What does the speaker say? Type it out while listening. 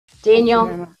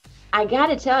Daniel, I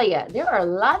gotta tell you, there are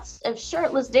lots of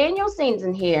shirtless Daniel scenes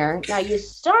in here. Now, you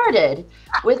started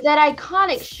with that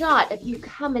iconic shot of you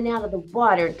coming out of the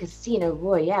water in Casino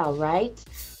Royale, right?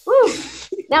 Woo!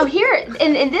 Now, here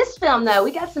in this film, though,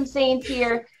 we got some scenes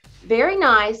here. Very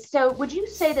nice. So, would you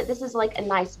say that this is like a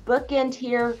nice bookend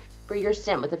here for your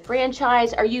stint with the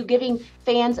franchise? Are you giving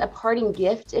fans a parting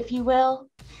gift, if you will?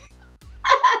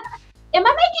 Am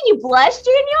I making you blush,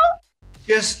 Daniel?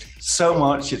 Just so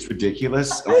much, it's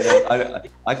ridiculous.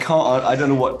 I can't. I don't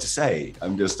know what to say. I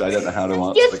don't know how to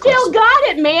answer. You still got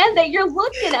it, man. That you're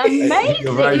looking amazing.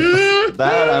 You're right.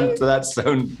 That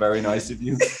sounds very nice of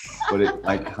you, but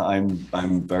I'm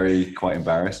quite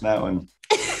embarrassed now and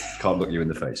can't look you in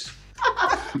the face.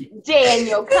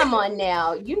 Daniel, come on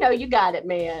now. You know you got it,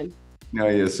 man. No,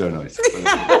 you're so nice.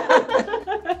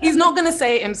 He's not going to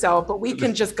say it himself, but we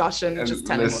can just gush and just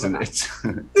tell him all about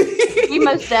it. We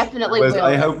most definitely will.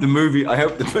 I hope the movie,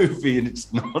 and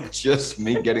it's not just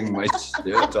me getting my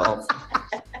shirt off.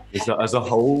 As a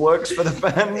whole works for the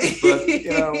fans, but you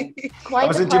know, I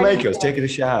was in Jamaica, I was taking a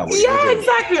shower. Yeah,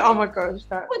 exactly. Oh my gosh.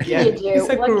 What can you do? It's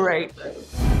great.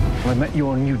 I met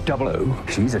your new 00.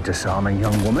 She's a disarming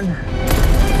young woman.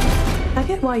 I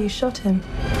get why you shot him.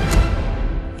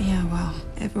 Yeah, well,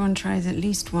 everyone tries at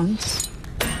least once.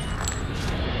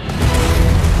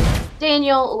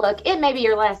 Daniel, look, it may be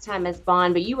your last time as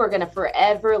Bond, but you are going to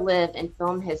forever live in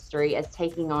film history as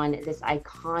taking on this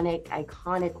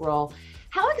iconic role.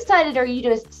 How excited are you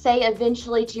to say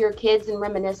eventually to your kids and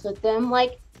reminisce with them,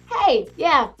 like, hey,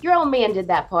 yeah, your old man did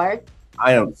that part?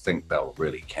 I don't think they'll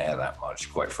really care that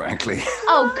much, quite frankly.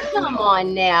 Oh, come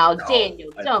on now,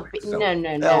 Daniel, don't be, so.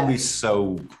 no. They'll be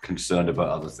so concerned about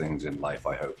other things in life,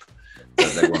 I hope,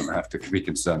 that they won't have to be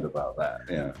concerned about that,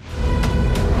 yeah.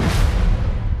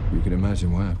 You can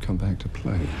imagine why I've come back to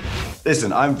play.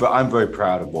 Listen, I'm very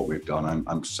proud of what we've done.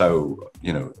 I'm so,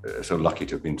 so lucky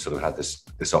to have been had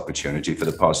this opportunity for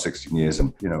the past 16 years.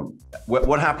 And,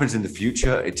 what happens in the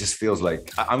future, it just feels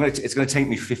like it's going to take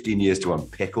me 15 years to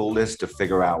unpick all this, to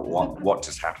figure out what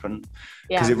just happened.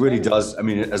 Because it really does. I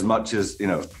mean, as much as,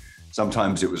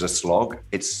 sometimes it was a slog,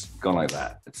 it's gone like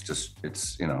that.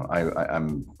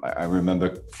 I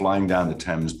remember flying down the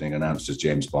Thames being announced as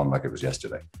James Bond like it was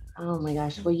yesterday. Oh my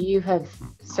gosh. Well, you have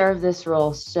served this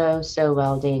role so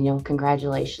well, Daniel.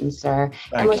 Congratulations, sir.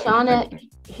 And Lashana,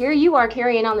 here you are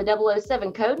carrying on the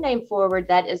 007 code name forward.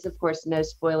 That is, of course, no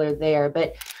spoiler there.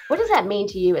 But what does that mean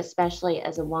to you, especially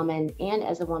as a woman and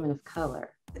as a woman of color?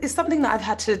 It's something that I've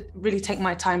had to really take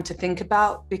my time to think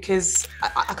about, because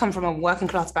I come from a working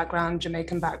class background,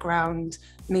 Jamaican background.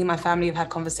 Me and my family have had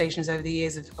conversations over the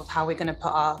years of how we're going to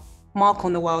put our mark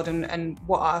on the world and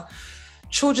what our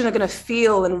children are going to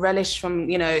feel and relish from,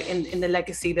 in the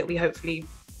legacy that we hopefully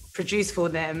produce for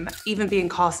them. Even being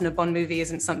cast in a Bond movie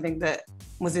isn't something that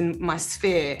was in my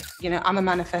sphere. I'm a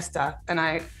manifester, and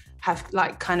I have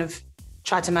kind of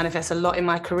tried to manifest a lot in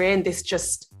my career, and this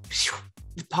just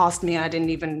past me, I didn't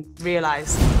even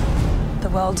realize. The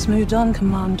world's moved on,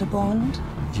 Commander Bond.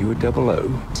 You were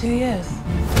 00. 2 years.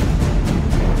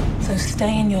 So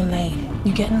stay in your lane.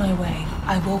 You get in my way,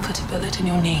 I will put a bullet in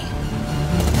your knee.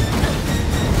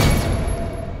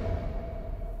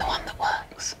 The one that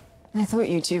works. I thought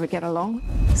you two would get along.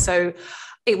 So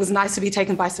it was nice to be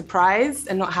taken by surprise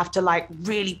and not have to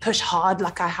really push hard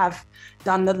like I have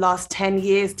done the last 10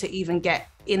 years to even get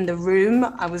in the room.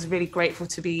 I was really grateful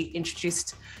to be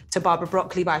introduced to Barbara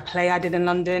Broccoli by a play I did in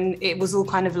London. It was all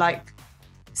kind of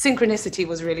synchronicity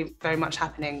was really very much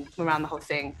happening around the whole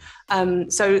thing.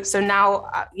 So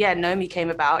now, Naomi came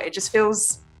about. It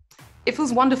feels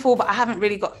wonderful, but I haven't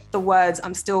really got the words.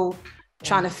 I'm still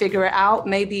trying to figure it out.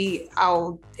 Maybe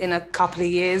in a couple of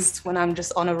years, when I'm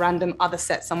just on a random other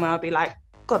set somewhere, I'll be like,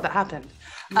 God, that happened.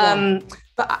 Yeah.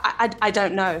 But I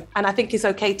don't know. And I think it's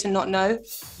okay to not know.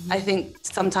 I think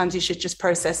sometimes you should just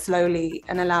process slowly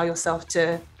and allow yourself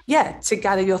to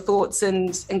gather your thoughts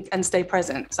and stay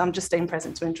present. So I'm just staying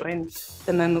present to enjoying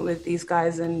the moment with these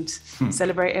guys and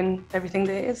celebrating everything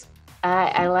that it is.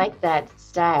 I like that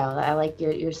style. I like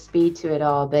your speed to it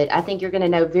all, but I think you're going to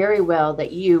know very well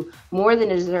that you more than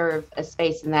deserve a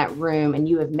space in that room, and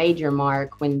you have made your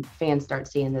mark when fans start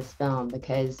seeing this film,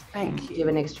 because Thank you. Do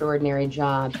an extraordinary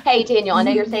job. Hey, Daniel, I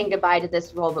know you're saying goodbye to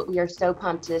this role, but we are so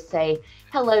pumped to say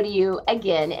hello to you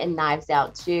again in Knives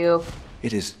Out 2.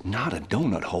 It is not a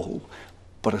donut hole,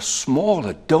 but a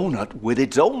smaller donut with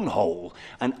its own hole.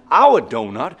 And our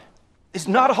donut It's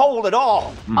not whole at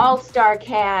all. All-star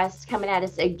cast coming at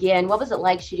us again. What was it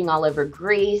like shooting all over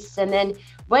Greece? And then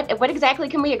what exactly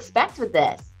can we expect with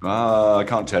this? I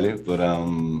can't tell you, but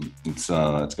it's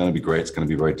going to be great. It's going to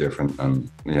be very different, and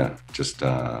yeah, just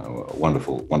a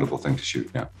wonderful thing to shoot.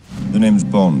 Yeah. The name's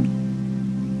Bond.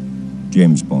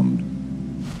 James Bond.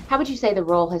 How would you say the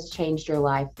role has changed your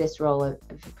life? This role of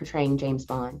portraying James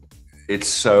Bond. It's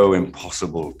so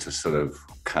impossible to sort of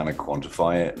kind of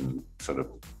quantify it and sort of,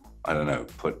 I don't know,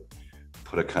 put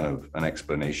a kind of an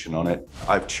explanation on it.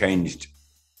 I've changed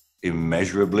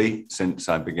immeasurably since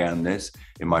I began this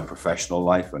in my professional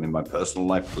life and in my personal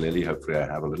life. Clearly, hopefully I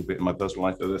have a little bit in my personal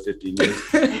life over 15 years.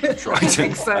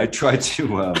 I try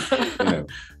to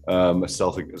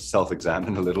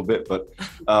self-examine a little bit, but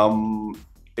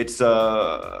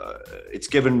it's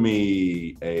given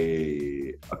me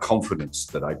a confidence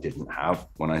that I didn't have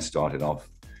when I started off.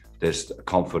 There's a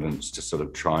confidence to sort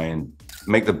of try and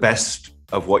make the best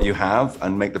of what you have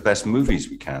and make the best movies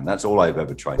we can. That's all I've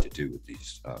ever tried to do with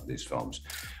these films.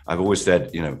 I've always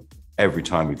said, every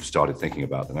time we've started thinking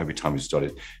about them, every time we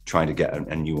started trying to get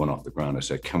a new one off the ground, I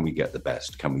said, can we get the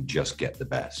best? Can we just get the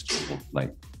best?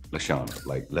 Like Lashana,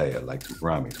 like Leia, like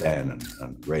Rami, Ben,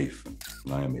 and Rafe, and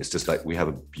Naomi. It's just like we have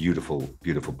a beautiful,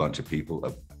 beautiful bunch of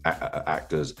people,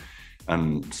 actors,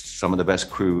 and some of the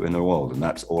best crew in the world. And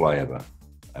that's all I ever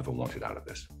wanted out of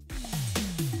this.